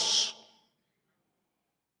necesitamos?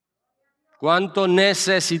 ¿Cuánto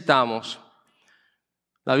necesitamos?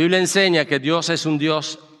 La Biblia enseña que Dios es un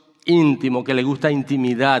Dios íntimo, que le gusta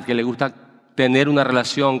intimidad, que le gusta tener una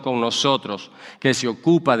relación con nosotros, que se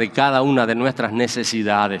ocupa de cada una de nuestras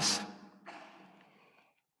necesidades.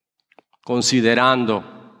 Considerando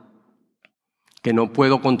que no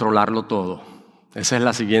puedo controlarlo todo. Esa es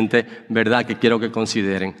la siguiente verdad que quiero que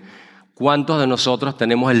consideren. ¿Cuántos de nosotros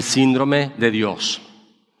tenemos el síndrome de Dios?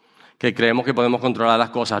 Que creemos que podemos controlar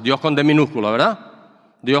las cosas. Dios con D minúscula, ¿verdad?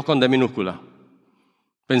 Dios con D minúscula.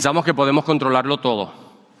 Pensamos que podemos controlarlo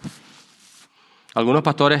todo. Algunos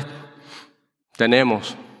pastores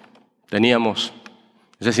teníamos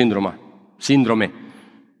ese síndrome.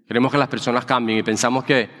 Queremos que las personas cambien y pensamos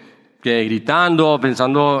que gritando,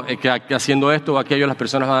 pensando que haciendo esto o aquello las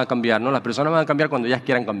personas van a cambiar. No, las personas van a cambiar cuando ellas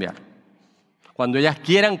quieran cambiar. Cuando ellas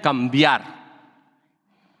quieran cambiar.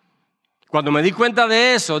 Cuando me di cuenta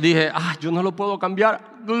de eso, dije, yo no lo puedo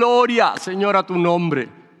cambiar. Gloria, Señor, a tu nombre.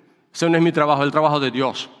 Ese no es mi trabajo, es el trabajo de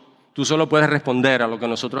Dios. Tú solo puedes responder a lo que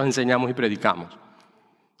nosotros enseñamos y predicamos.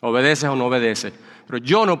 Obedeces o no obedeces. Pero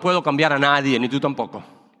yo no puedo cambiar a nadie, ni tú tampoco.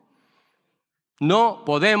 No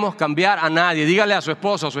podemos cambiar a nadie. Dígale a su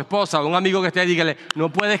esposo, a su esposa, a un amigo que esté ahí, dígale,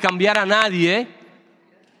 no puedes cambiar a nadie.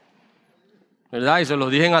 ¿Verdad? Y se lo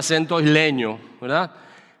dije en acento isleño, ¿verdad?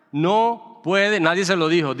 No puede, nadie se lo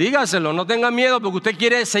dijo. Dígaselo, no tenga miedo porque usted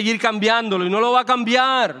quiere seguir cambiándolo y no lo va a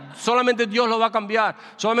cambiar. Solamente Dios lo va a cambiar.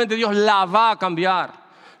 Solamente Dios la va a cambiar.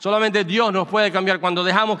 Solamente Dios nos puede cambiar cuando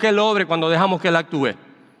dejamos que Él obre, cuando dejamos que Él actúe.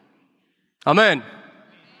 Amén.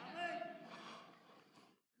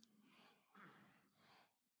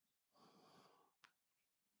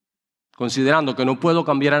 Considerando que no puedo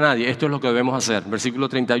cambiar a nadie, esto es lo que debemos hacer. Versículo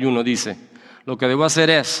 31 dice, lo que debo hacer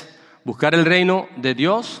es buscar el reino de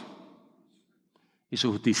Dios y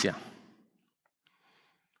su justicia.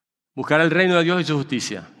 Buscar el reino de Dios y su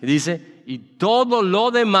justicia. Y dice, y todo lo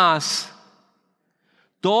demás,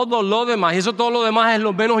 y eso todo lo demás es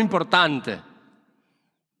lo menos importante.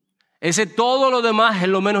 Ese todo lo demás es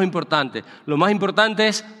lo menos importante. Lo más importante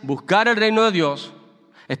es buscar el reino de Dios,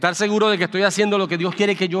 estar seguro de que estoy haciendo lo que Dios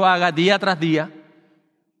quiere que yo haga día tras día,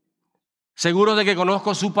 seguro de que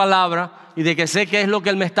conozco su palabra y de que sé qué es lo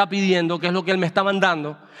que Él me está pidiendo, qué es lo que Él me está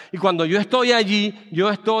mandando. Y cuando yo estoy allí,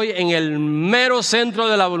 yo estoy en el mero centro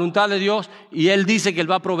de la voluntad de Dios y Él dice que Él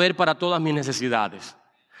va a proveer para todas mis necesidades.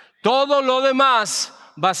 Todo lo demás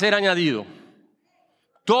va a ser añadido.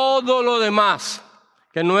 Todo lo demás,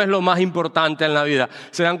 que no es lo más importante en la vida.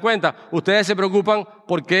 ¿Se dan cuenta? Ustedes se preocupan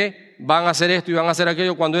por qué van a hacer esto y van a hacer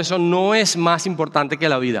aquello cuando eso no es más importante que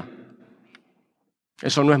la vida.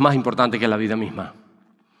 Eso no es más importante que la vida misma.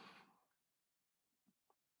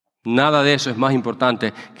 Nada de eso es más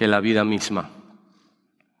importante que la vida misma.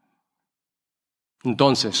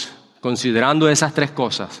 Entonces, considerando esas tres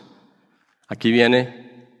cosas, aquí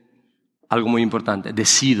viene algo muy importante.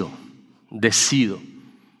 Decido,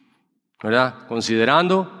 ¿verdad?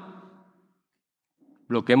 Considerando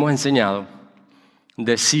lo que hemos enseñado,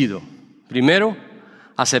 decido, primero,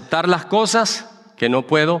 aceptar las cosas que no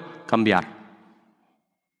puedo cambiar.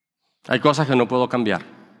 Hay cosas que no puedo cambiar.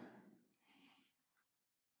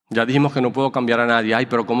 Ya dijimos que no puedo cambiar a nadie. Ay,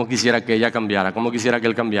 pero ¿cómo quisiera que ella cambiara? ¿Cómo quisiera que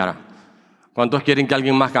él cambiara? ¿Cuántos quieren que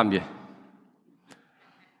alguien más cambie?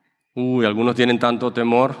 Algunos tienen tanto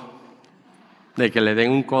temor de que le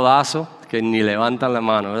den un codazo, que ni levantan la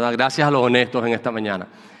mano, ¿verdad? Gracias a los honestos en esta mañana.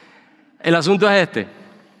 El asunto es este.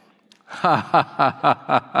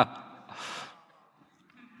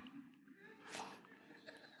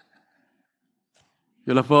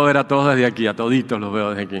 Yo los puedo ver a todos desde aquí, a toditos los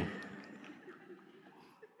veo desde aquí.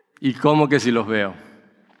 ¿Y cómo que si los veo?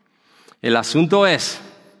 El asunto es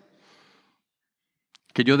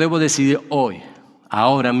que yo debo decidir hoy,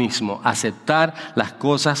 ahora mismo, aceptar las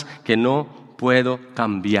cosas que no puedo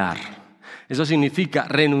cambiar. Eso significa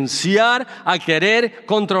renunciar a querer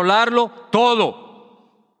controlarlo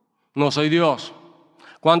todo. No soy Dios.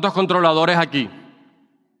 ¿Cuántos controladores aquí?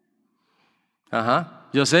 Ajá.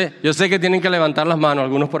 Yo sé que tienen que levantar las manos,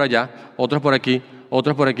 algunos por allá, otros por aquí,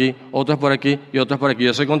 otros por aquí, otros por aquí y otros por aquí.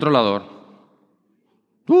 Yo soy controlador.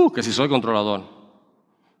 Que sí soy controlador.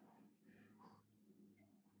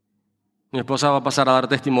 Mi esposa va a pasar a dar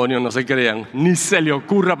testimonio, no se crean. Ni se le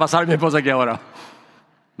ocurra pasar a mi esposa aquí ahora.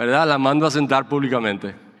 ¿Verdad? La mando a sentar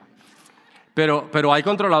públicamente. Pero hay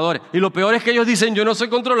controladores. Y lo peor es que ellos dicen, yo no soy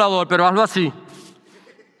controlador, pero hazlo así.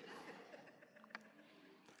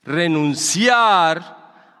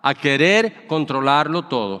 Renunciar a querer controlarlo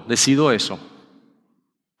todo. Decido eso.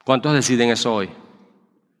 ¿Cuántos deciden eso hoy?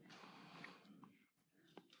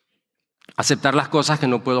 Aceptar las cosas que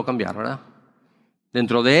no puedo cambiar, ¿verdad?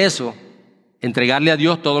 Dentro de eso, entregarle a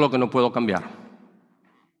Dios todo lo que no puedo cambiar.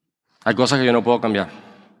 Hay cosas que yo no puedo cambiar.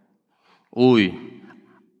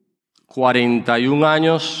 41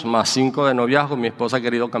 años más 5 de noviazgo, mi esposa ha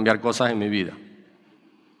querido cambiar cosas en mi vida.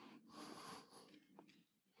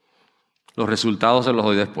 Los resultados se los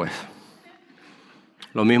doy después.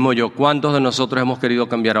 Lo mismo yo. ¿Cuántos de nosotros hemos querido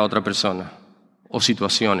cambiar a otra persona o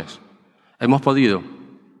situaciones? ¿Hemos podido?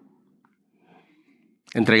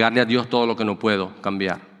 Entregarle a Dios todo lo que no puedo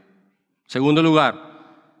cambiar. Segundo lugar,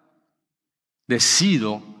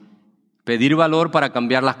 decido pedir valor para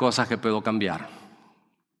cambiar las cosas que puedo cambiar.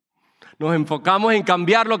 Nos enfocamos en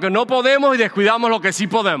cambiar lo que no podemos y descuidamos lo que sí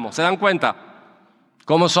podemos. ¿Se dan cuenta?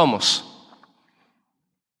 ¿Cómo somos?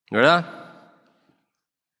 ¿Verdad?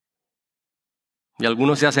 Y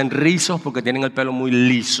algunos se hacen rizos porque tienen el pelo muy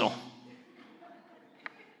liso.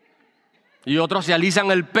 Y otros se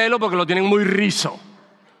alisan el pelo porque lo tienen muy rizo.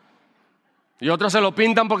 Y otros se lo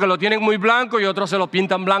pintan porque lo tienen muy blanco y otros se lo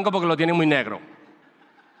pintan blanco porque lo tienen muy negro.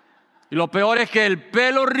 Y lo peor es que el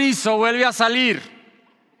pelo rizo vuelve a salir.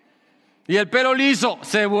 Y el pelo liso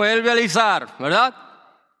se vuelve a alisar, ¿verdad?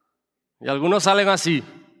 Y algunos salen así.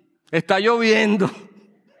 Está lloviendo.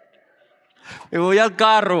 Me voy al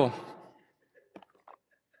carro.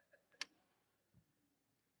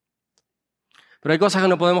 Pero hay cosas que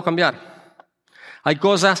no podemos cambiar. Hay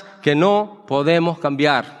cosas que no podemos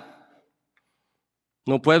cambiar.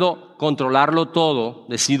 No puedo controlarlo todo,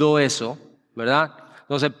 decido eso, ¿verdad?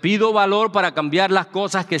 Entonces pido valor para cambiar las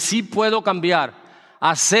cosas que sí puedo cambiar.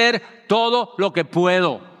 Hacer todo lo que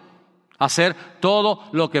puedo. Hacer todo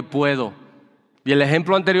lo que puedo. Y el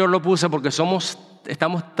ejemplo anterior lo puse porque estamos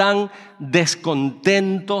tan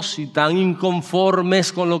descontentos y tan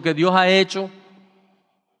inconformes con lo que Dios ha hecho.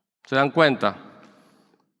 ¿Se dan cuenta?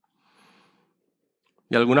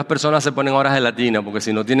 Y algunas personas se ponen ahora gelatina porque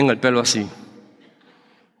si no tienen el pelo así.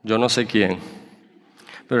 Yo no sé quién.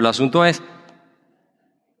 Pero el asunto es,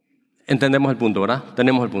 entendemos el punto, ¿verdad?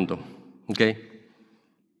 Tenemos el punto. ¿Ok?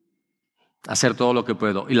 Hacer todo lo que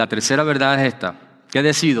puedo. Y la tercera verdad es esta. ¿Qué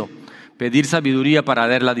decido? Pedir sabiduría para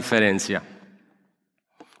ver la diferencia.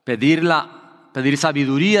 Pedir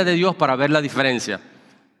sabiduría de Dios para ver la diferencia.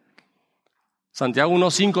 Santiago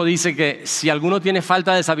 1:5 dice que si alguno tiene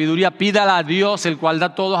falta de sabiduría, pídala a Dios, el cual da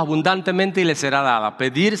a todos abundantemente y le será dada.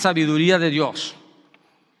 Pedir sabiduría de Dios.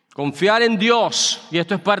 Confiar en Dios, y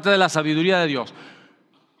esto es parte de la sabiduría de Dios,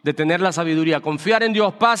 de tener la sabiduría. Confiar en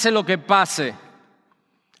Dios, pase lo que pase.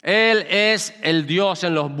 Él es el Dios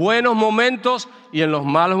en los buenos momentos y en los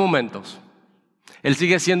malos momentos. Él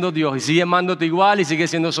sigue siendo Dios y sigue amándote igual y sigue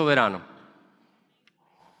siendo soberano.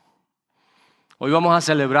 Hoy vamos a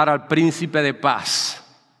celebrar al príncipe de paz.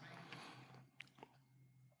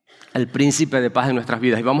 El príncipe de paz en nuestras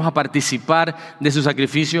vidas. Y vamos a participar de su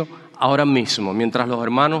sacrificio ahora mismo, mientras los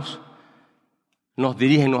hermanos nos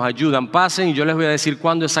dirigen, nos ayudan. Pasen y yo les voy a decir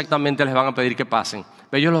cuándo exactamente les van a pedir que pasen.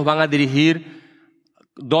 Ellos los van a dirigir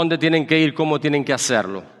dónde tienen que ir, cómo tienen que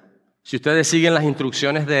hacerlo. Si ustedes siguen las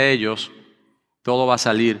instrucciones de ellos, todo va a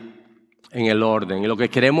salir en el orden. Y lo que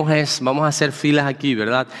queremos es, vamos a hacer filas aquí,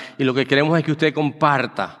 ¿verdad? Y lo que queremos es que usted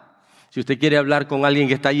comparta. Si usted quiere hablar con alguien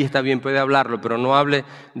que está allí, está bien, puede hablarlo, pero no hable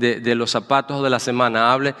de los zapatos de la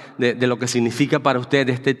semana, hable de lo que significa para usted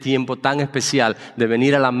este tiempo tan especial de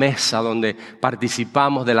venir a la mesa donde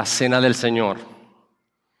participamos de la cena del Señor.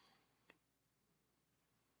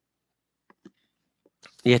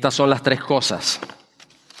 Y estas son las 3 cosas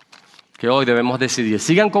que hoy debemos decidir.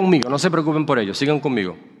 Sigan conmigo, no se preocupen por ello, sigan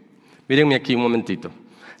conmigo. Mírenme aquí un momentito.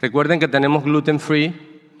 Recuerden que tenemos gluten free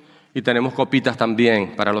y tenemos copitas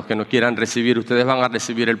también para los que no quieran recibir. Ustedes van a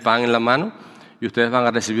recibir el pan en la mano y ustedes van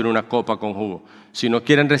a recibir una copa con jugo. Si no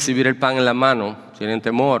quieren recibir el pan en la mano, tienen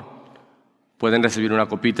temor, pueden recibir una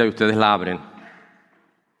copita y ustedes la abren.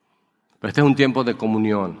 Pero este es un tiempo de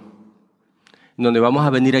comunión, donde vamos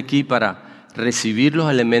a venir aquí para recibir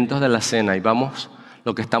los elementos de la cena y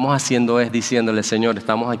lo que estamos haciendo es diciéndole: Señor,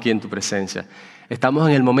 estamos aquí en tu presencia. Estamos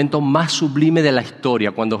en el momento más sublime de la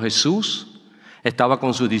historia, cuando Jesús estaba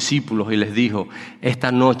con sus discípulos y les dijo: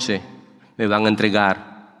 esta noche me van a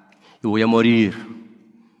entregar y voy a morir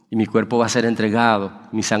y mi cuerpo va a ser entregado,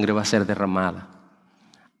 mi sangre va a ser derramada.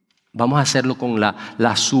 Vamos a hacerlo con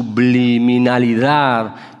la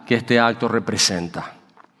subliminalidad que este acto representa,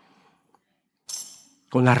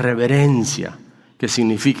 con la reverencia que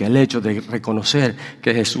significa el hecho de reconocer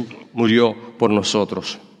que Jesús murió por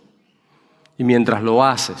nosotros. Y mientras lo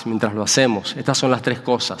hacemos, estas son las 3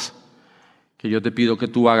 cosas que yo te pido que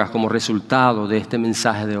tú hagas como resultado de este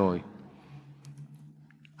mensaje de hoy.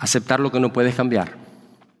 Aceptar lo que no puedes cambiar,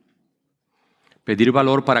 pedir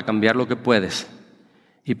valor para cambiar lo que puedes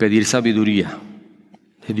y pedir sabiduría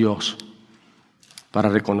de Dios para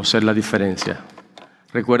reconocer la diferencia.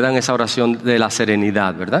 Recuerdan esa oración de la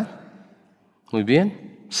serenidad, ¿verdad? Muy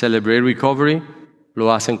bien. Celebrate Recovery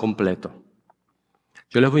lo hacen completo.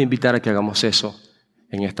 Yo les voy a invitar a que hagamos eso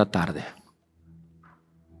en esta tarde.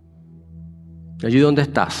 Allí donde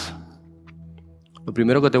estás, lo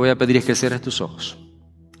primero que te voy a pedir es que cierres tus ojos.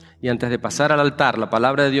 Y antes de pasar al altar, la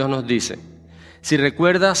palabra de Dios nos dice: si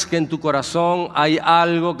recuerdas que en tu corazón hay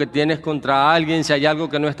algo que tienes contra alguien, si hay algo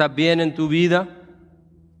que no está bien en tu vida,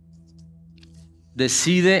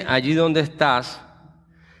 decide allí donde estás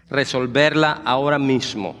resolverla ahora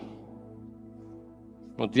mismo.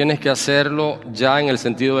 No tienes que hacerlo ya en el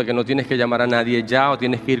sentido de que no tienes que llamar a nadie ya o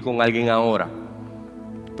tienes que ir con alguien ahora.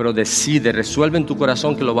 Pero decide, resuelve en tu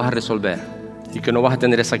corazón que lo vas a resolver y que no vas a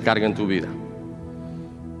tener esa carga en tu vida.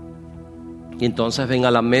 Y entonces ven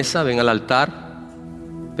a la mesa, ven al altar,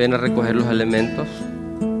 ven a recoger los elementos.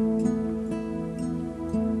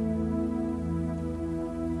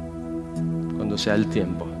 Cuando sea el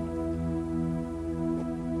tiempo.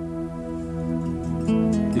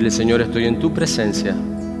 Dile: Señor, estoy en tu presencia.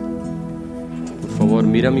 Por favor,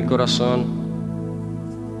 mira mi corazón.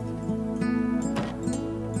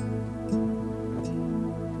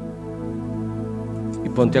 Y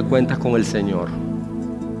ponte a cuentas con el Señor.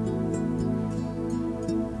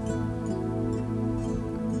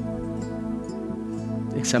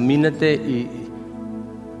 Examínate y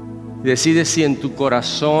decide si en tu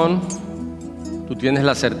corazón tú tienes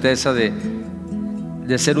la certeza de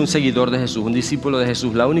ser un seguidor de Jesús, un discípulo de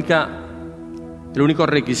Jesús. El único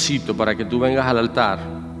requisito para que tú vengas al altar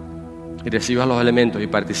y recibas los elementos y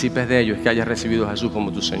participes de ellos es que hayas recibido a Jesús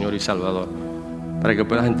como tu Señor y Salvador, para que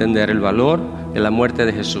puedas entender el valor de la muerte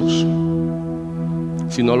de Jesús.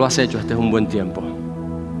 Si no lo has hecho, este es un buen tiempo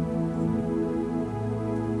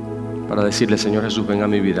para decirle: Señor Jesús, ven a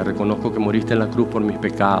mi vida. Reconozco que moriste en la cruz por mis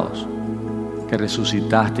pecados, que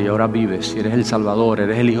resucitaste y ahora vives. Y eres el Salvador,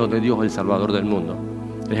 eres el Hijo de Dios, el Salvador del mundo.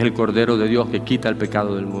 Eres el Cordero de Dios que quita el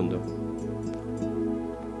pecado del mundo.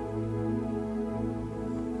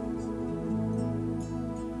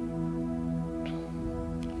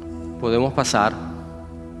 Podemos pasar.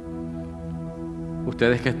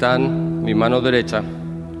 Ustedes que están, mi mano derecha,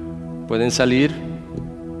 pueden salir,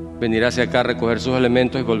 venir hacia acá, recoger sus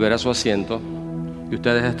elementos y volver a su asiento. Y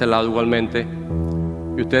ustedes de este lado igualmente.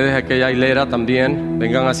 Y ustedes de aquella hilera también,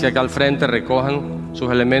 vengan hacia acá al frente, recojan sus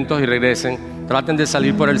elementos y regresen. Traten de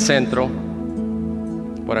salir por el centro,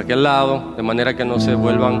 por aquel lado, de manera que no se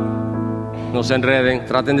enreden.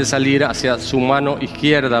 Traten de salir hacia su mano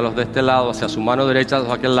izquierda, los de este lado, hacia su mano derecha, los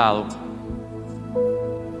de aquel lado.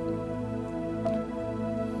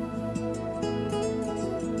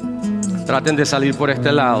 Traten de salir por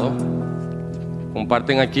este lado,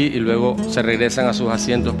 comparten aquí y luego se regresan a sus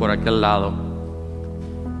asientos por aquel lado.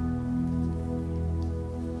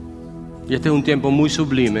 Y este es un tiempo muy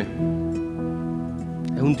sublime.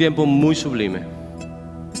 Es un tiempo muy sublime.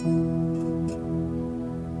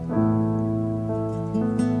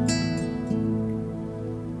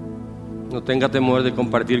 No tenga temor de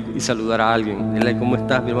compartir y saludar a alguien. Dile: ¿cómo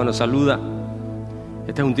estás, mi hermano? Saluda.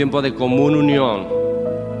 Este es un tiempo de común unión.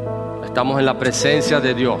 Estamos en la presencia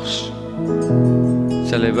de Dios,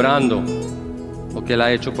 celebrando lo que Él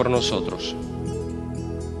ha hecho por nosotros.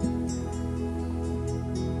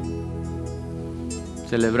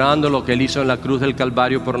 Celebrando lo que Él hizo en la cruz del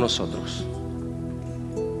Calvario por nosotros.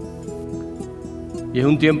 Y es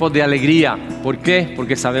un tiempo de alegría. ¿Por qué?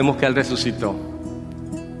 Porque sabemos que Él resucitó.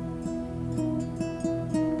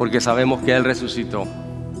 Porque sabemos que Él resucitó.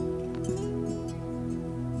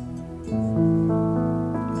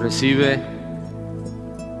 Recibe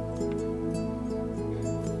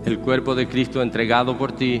el cuerpo de Cristo entregado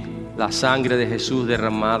por ti, la sangre de Jesús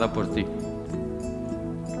derramada por ti.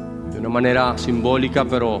 De una manera simbólica,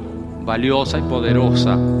 pero valiosa y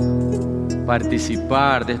poderosa.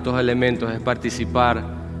 Participar de estos elementos es participar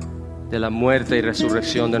de la muerte y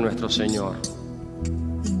resurrección de nuestro Señor.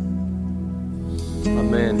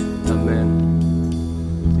 Amén,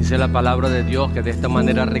 amén. Dice la palabra de Dios que de esta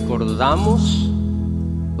manera recordamos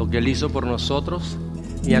lo que Él hizo por nosotros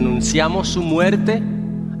y anunciamos su muerte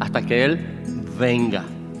hasta que Él venga.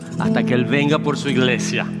 Hasta que Él venga por su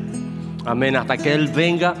iglesia. Amén, hasta que Él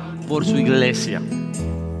venga por su iglesia.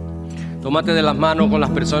 Tómate de las manos con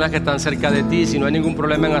las personas que están cerca de ti. Si no hay ningún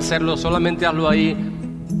problema en hacerlo, solamente hazlo ahí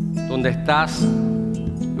donde estás.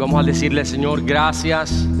 Vamos a decirle: Señor,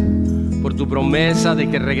 gracias por tu promesa de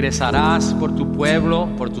que regresarás por tu pueblo,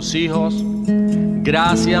 por tus hijos.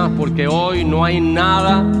 Gracias porque hoy no hay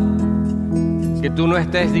nada que tú no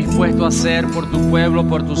estés dispuesto a hacer por tu pueblo,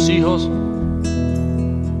 por tus hijos,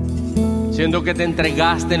 siendo que te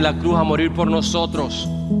entregaste en la cruz a morir por nosotros.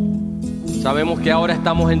 Sabemos que ahora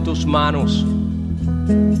estamos en tus manos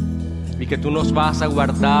y que tú nos vas a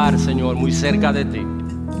guardar, Señor, muy cerca de ti.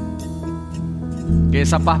 Que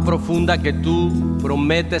esa paz profunda que tú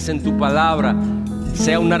prometes en tu palabra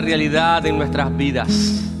sea una realidad en nuestras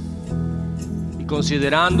vidas. Y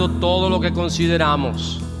considerando todo lo que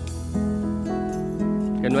consideramos,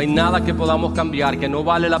 que no hay nada que podamos cambiar, que no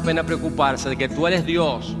vale la pena preocuparse, de que tú eres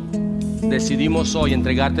Dios, decidimos hoy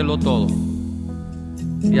entregártelo todo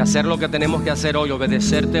y hacer lo que tenemos que hacer hoy,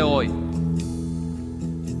 obedecerte hoy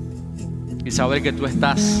y saber que tú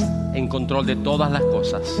estás en control de todas las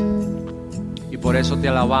cosas. Y por eso te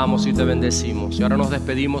alabamos y te bendecimos. Y ahora nos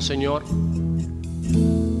despedimos, Señor,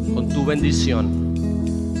 con tu bendición.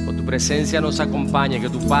 Con tu presencia nos acompañe, que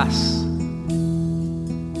tu paz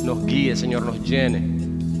nos guíe, Señor, nos llene.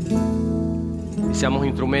 Y seamos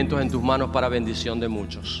instrumentos en tus manos para bendición de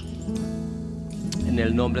muchos. En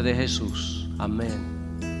el nombre de Jesús. Amén.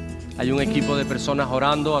 Hay un equipo de personas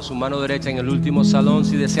orando a su mano derecha en el último salón.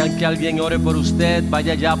 Si desean que alguien ore por usted,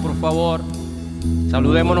 vaya allá, por favor.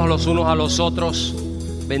 Saludémonos los unos a los otros.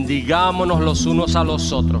 Bendigámonos los unos a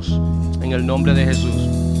los otros. En el nombre de Jesús.